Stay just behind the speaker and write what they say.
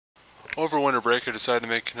Over winter break, I decided to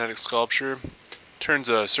make kinetic sculpture. Turns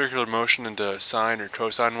a circular motion into a sine or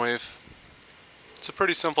cosine wave. It's a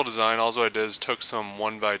pretty simple design. All I did is took some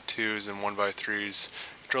 1x2s and 1x3s,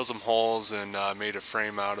 drilled some holes, and made a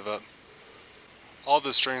frame out of it. All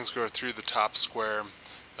the strings go through the top square,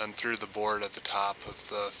 then through the board at the top of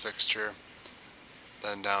the fixture,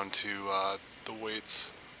 then down to the weights.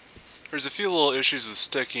 There's a few little issues with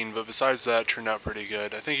sticking, but besides that, it turned out pretty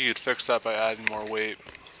good. I think you could fix that by adding more weight.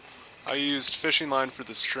 I used fishing line for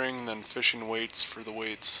the string, then fishing weights for the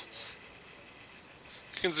weights.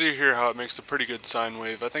 You can see here how it makes a pretty good sine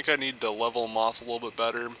wave. I think I need to level them off a little bit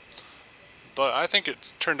better, but I think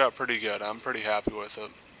it's turned out pretty good. I'm pretty happy with it.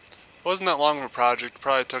 It wasn't that long of a project. It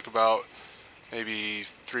probably took about maybe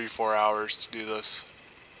 3-4 hours to do this.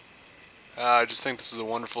 I just think this is a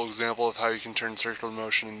wonderful example of how you can turn circular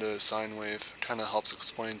motion into a sine wave. It kind of helps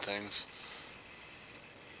explain things.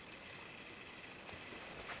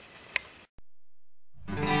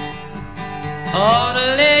 On a